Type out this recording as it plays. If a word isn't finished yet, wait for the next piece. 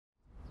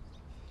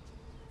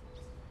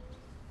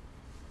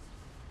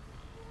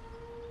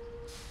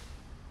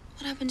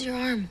What happened to your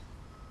arm?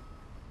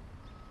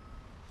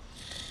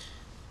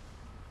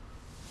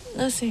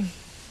 Nothing.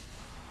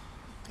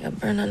 Got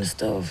burned on the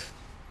stove.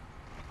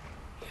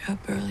 You're up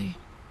early.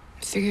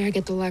 I figured I'd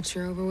get the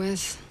lecture over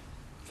with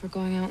for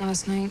going out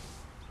last night.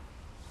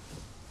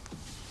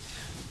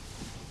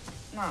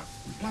 Mom,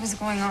 what is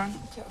going on?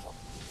 Careful.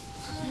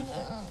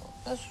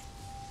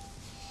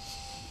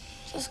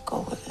 Just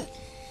go with it.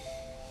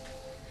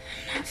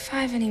 I'm not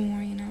 5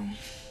 anymore, you know.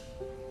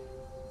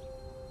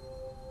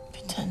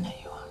 Pretend that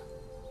you are.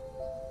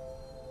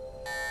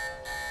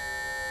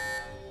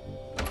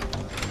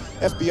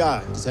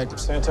 FBI, Detective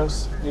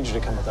Santos, I need you to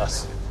come with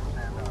us.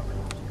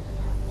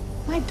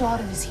 My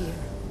daughter is here.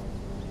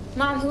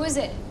 Mom, who is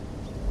it?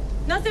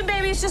 Nothing,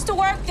 baby. It's just a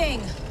work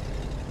thing.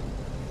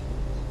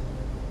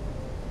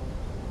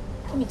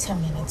 Give me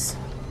 10 minutes.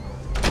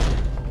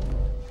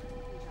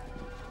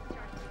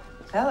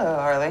 Hello,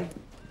 Harlee.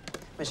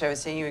 Wish I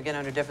was seeing you again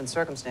under different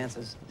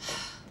circumstances.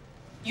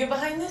 You're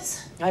behind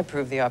this? I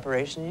approved the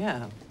operation,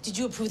 yeah. Did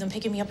you approve them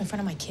picking me up in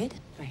front of my kid?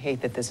 I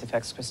hate that this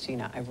affects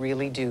Christina. I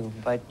really do.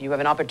 But you have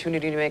an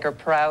opportunity to make her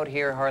proud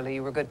here, Harlee.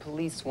 You were good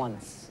police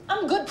once.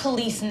 I'm good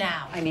police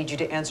now. I need you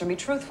to answer me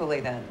truthfully,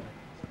 then.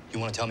 You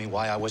want to tell me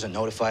why I wasn't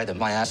notified that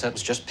my asset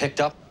was just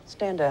picked up?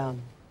 Stand down.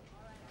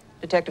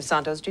 Detective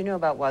Santos, do you know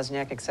about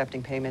Wozniak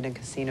accepting payment in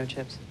casino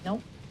chips?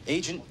 Nope.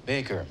 Agent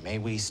Baker, may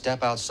we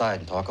step outside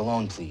and talk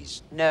alone,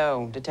 please?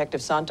 No.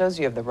 Detective Santos,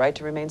 you have the right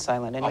to remain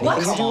silent. And What?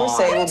 anything you do or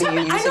say will be used I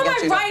know against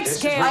my you.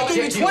 rights, Gail. I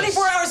gave you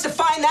 24 hours to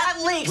find that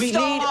leak. We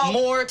Stop. need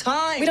more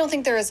time. We don't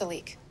think there is a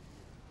leak.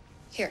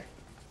 Here.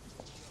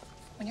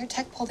 When your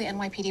tech pulled the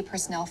NYPD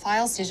personnel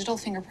files, digital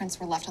fingerprints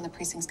were left on the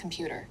precinct's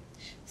computer.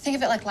 Think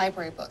of it like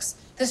library books.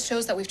 This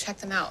shows that we've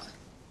checked them out.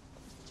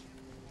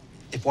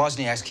 If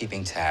Wozniak's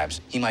keeping tabs,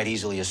 he might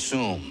easily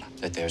assume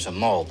that there's a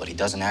mole, but he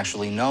doesn't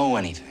actually know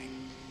anything.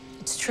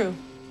 It's true.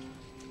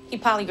 He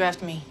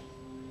polygraphed me.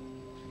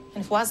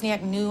 And if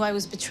Wozniak knew I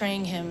was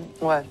betraying him...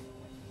 What?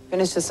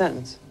 Finish the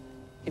sentence.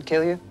 He'd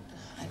kill you?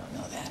 I don't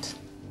know that.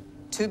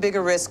 Too big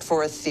a risk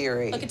for a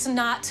theory. Look, it's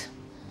not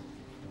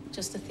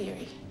just a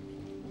theory.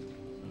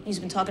 He's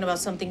been talking about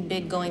something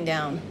big going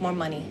down, more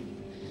money.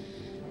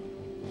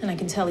 And I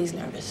can tell he's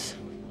nervous.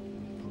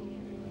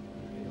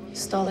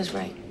 Stahl is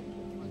right.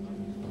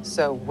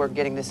 So we're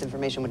getting this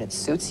information when it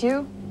suits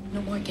you?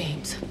 No more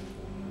games.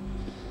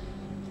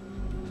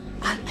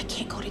 I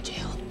can't go to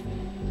jail.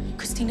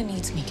 Christina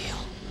needs me, Gail.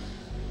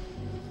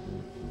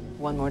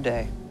 One more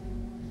day.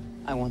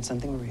 I want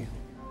something real.